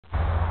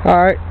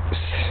Alright,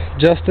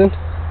 Justin,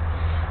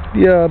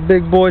 the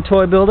big boy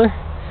toy builder,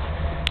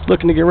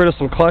 looking to get rid of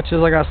some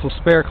clutches. I got some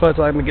spare clutches.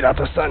 I'm going to get out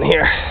the sun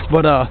here.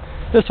 But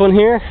this one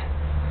here,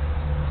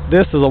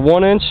 this is a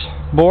 1-inch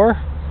bore.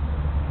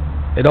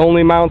 It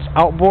only mounts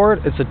outboard.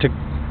 It's a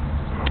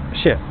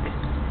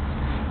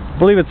I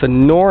believe it's a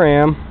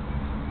noram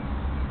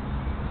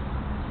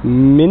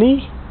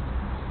mini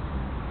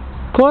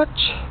clutch.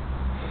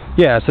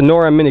 Yeah, it's a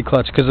noram mini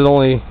clutch because it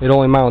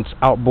only mounts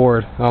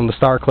outboard. The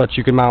star clutch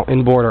you can mount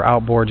inboard or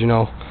outboard, you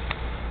know.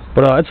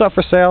 But it's up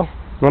for sale.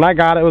 When I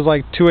got it, it was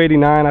like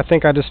 $289. I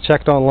think I just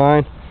checked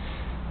online,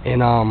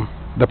 and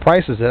the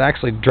prices had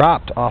actually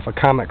dropped off of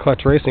Comet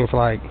Clutch Racing for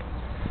like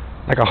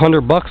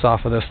 $100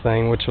 off of this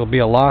thing, which will be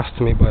a loss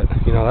to me. But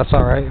you know, that's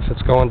all right. If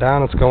it's going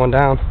down, it's going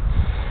down.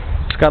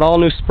 It's got all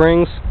new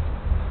springs.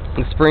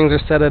 The springs are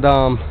set at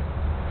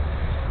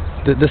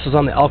this is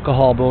on the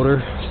alcohol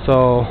motor,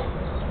 so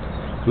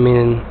I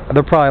mean,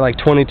 they're probably like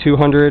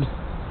 2200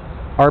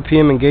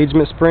 RPM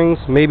engagement springs,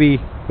 maybe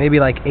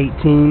like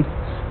 18,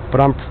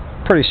 but I'm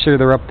pretty sure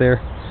they're up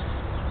there.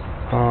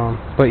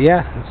 But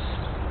yeah,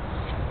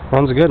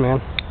 runs good,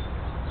 man.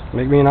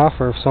 Make me an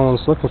offer if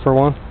someone's looking for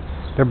one.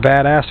 They're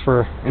badass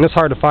and it's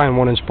hard to find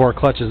 1-inch bore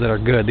clutches that are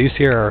good. These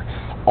here are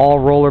all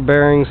roller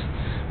bearings.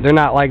 They're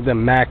not like the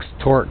max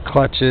torque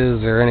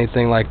clutches or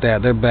anything like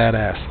that. They're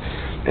badass.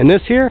 And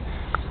this here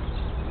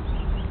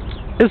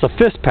is a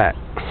fist pat.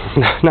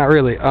 Not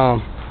really.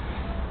 God,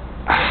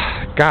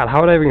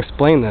 how would I even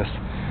explain this?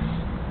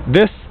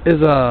 This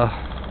is a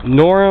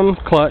noram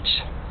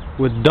clutch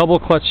with double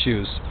clutch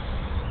shoes.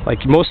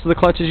 Like most of the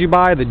clutches you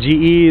buy, the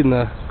GE and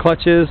the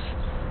clutches,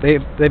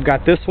 they've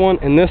got this one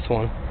and this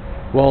one.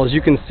 Well, as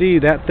you can see,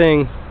 that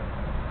thing,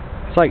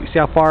 it's like, see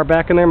how far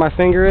back in there my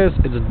finger is?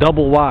 It's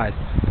double wide.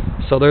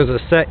 So there's a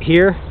set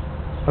here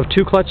of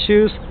 2 clutch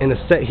shoes and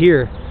a set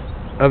here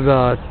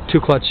of 2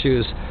 clutch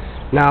shoes.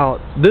 Now,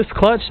 this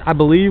clutch, I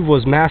believe,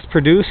 was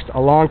mass-produced a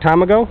long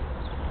time ago.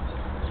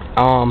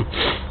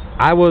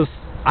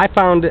 I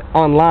found it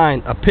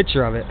online, a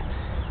picture of it,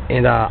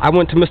 and I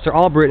went to Mr.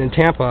 Albright in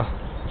Tampa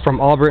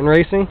from Albright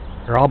Racing,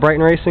 or Albright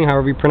Racing,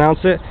 however you pronounce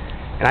it,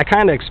 and I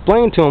kind of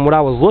explained to him what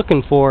I was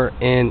looking for,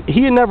 and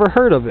he had never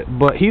heard of it,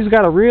 but he's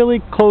got a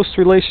really close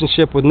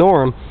relationship with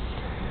noram,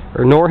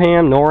 or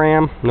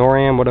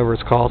noram, whatever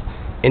it's called,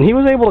 and he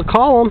was able to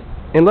call him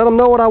and let him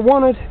know what I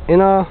wanted,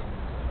 and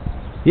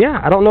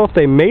yeah, I don't know if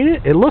they made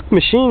it. It looked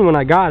machined when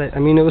I got it. I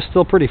mean, it was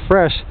still pretty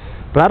fresh,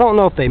 but I don't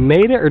know if they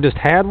made it or just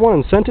had one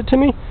and sent it to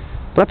me.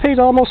 But I paid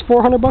almost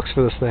 $400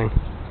 for this thing.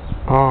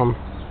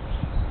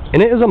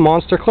 And it is a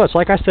monster clutch.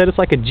 Like I said, it's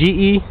like a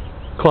GE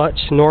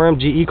clutch, noram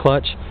GE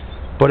clutch,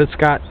 but it's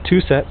got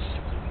 2 sets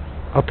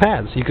of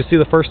pads. You can see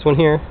the first one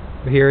here,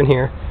 and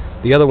here.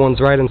 The other one's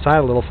right inside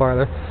a little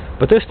farther.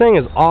 But this thing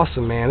is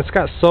awesome, man. It's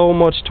got so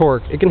much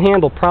torque. It can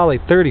handle probably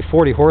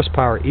 30-40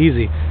 horsepower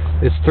easy.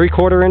 It's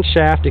 3/4 inch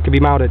shaft. It can be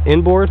mounted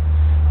inboard.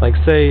 Like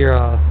say you're,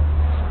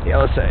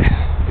 let's say,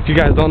 if you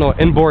guys don't know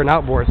inboard and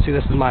outboard, see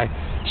this is my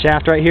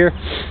shaft right here.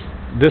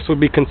 This would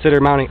be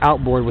considered mounting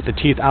outboard with the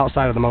teeth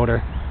outside of the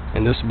motor,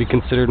 and this would be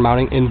considered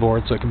mounting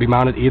inboard. So it can be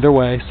mounted either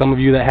way. Some of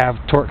you that have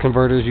torque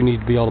converters, you need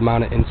to be able to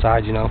mount it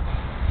inside, you know.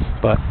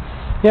 But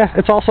yeah,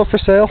 it's also for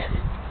sale.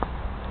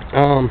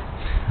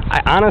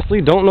 I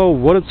honestly don't know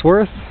what it's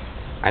worth.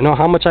 I know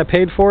how much I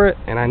paid for it,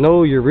 and I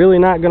know you're really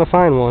not going to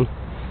find one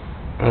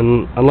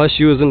unless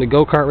you was into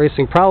go-kart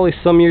racing probably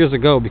some years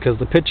ago, because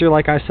the picture,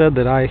 like I said,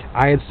 that I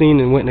had seen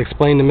and went and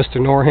explained to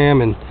Mr.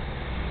 Norham, and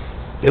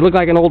it looked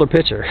like an older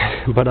picture.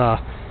 But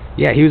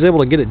yeah, he was able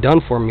to get it done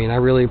for me, and I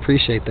really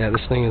appreciate that.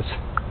 This thing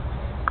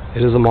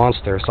it is a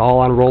monster. It's all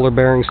on roller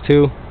bearings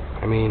too.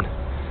 I mean,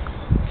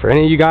 for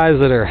any of you guys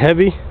that are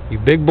heavy, you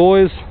big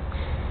boys,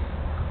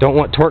 don't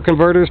want torque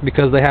converters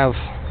because they have,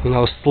 you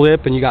know,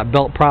 slip and you got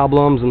belt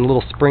problems and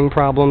little spring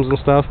problems and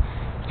stuff.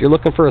 If you're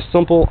looking for a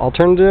simple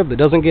alternative that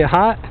doesn't get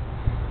hot,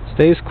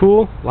 stays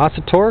cool, lots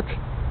of torque,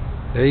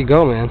 there you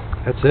go, man.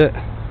 That's it.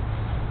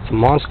 It's a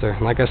monster.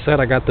 Like I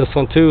said, I got this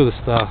one too. This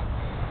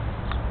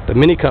the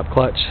mini cup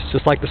clutch. It's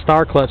just like the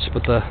star clutch,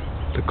 but the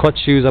clutch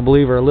shoes, I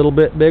believe, are a little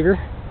bit bigger,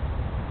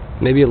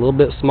 maybe a little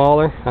bit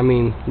smaller. I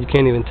mean, you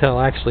can't even tell.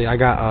 Actually, I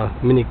got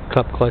a mini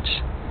cup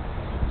clutch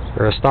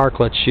or a star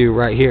clutch shoe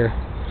right here,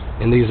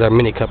 and these are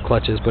mini cup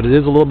clutches, but it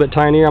is a little bit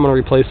tinier. I'm going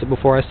to replace it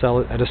before I sell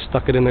it. I just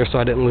stuck it in there so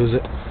I didn't lose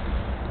it,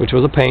 which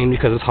was a pain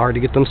because it's hard to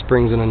get them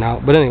springs in and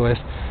out. But anyways,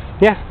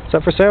 yeah, it's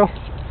up for sale.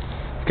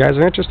 If you guys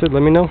are interested,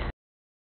 let me know.